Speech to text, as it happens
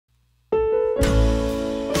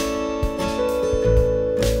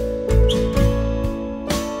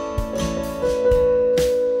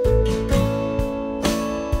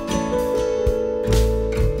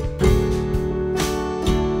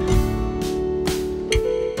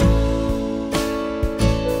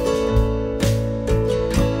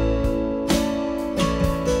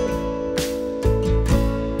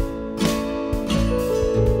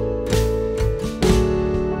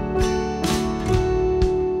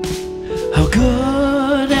How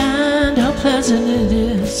good and how pleasant it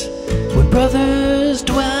is when brothers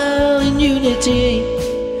dwell in unity,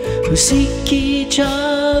 who seek each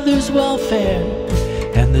other's welfare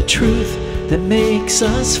and the truth that makes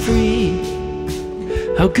us free.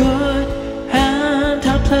 How good and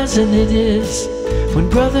how pleasant it is when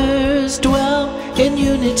brothers dwell in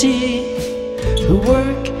unity, who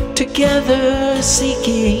work together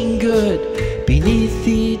seeking good beneath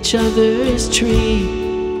each other's tree.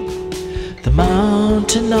 The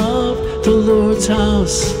mountain of the Lord's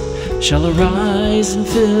house shall arise and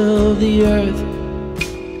fill the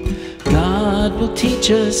earth. God will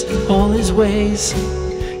teach us all His ways,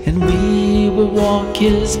 and we will walk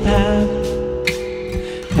His path.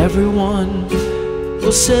 Everyone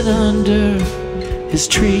will sit under His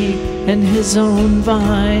tree and His own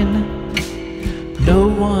vine. No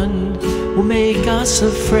one will make us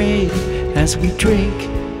afraid as we drink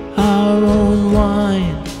our own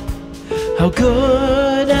wine. How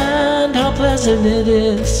good and how pleasant it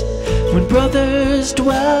is when brothers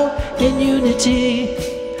dwell in unity,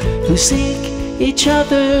 who seek each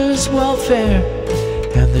other's welfare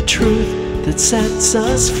and the truth that sets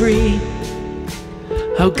us free.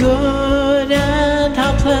 How good and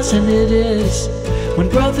how pleasant it is when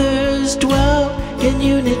brothers dwell in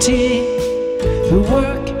unity, who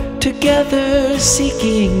work together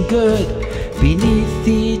seeking good beneath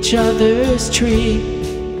each other's tree.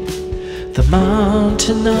 The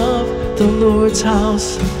mountain of the Lord's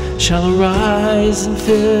house shall arise and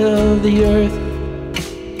fill the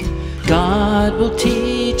earth. God will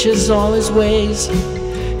teach us all His ways,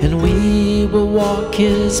 and we will walk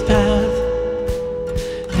His path.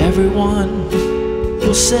 Everyone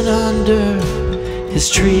will sit under His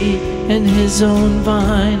tree and His own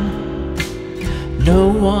vine. No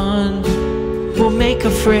one will make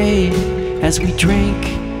afraid as we drink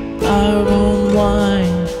our own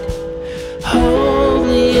wine.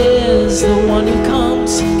 Holy is the one who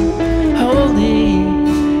comes, holy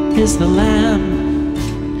is the Lamb.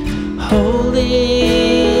 Holy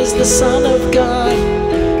is the Son of God,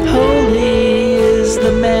 holy is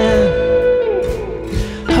the man.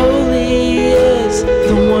 Holy is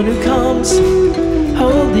the one who comes,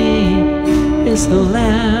 holy is the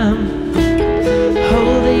Lamb.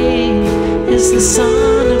 Holy is the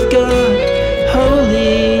Son of God,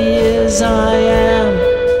 holy is I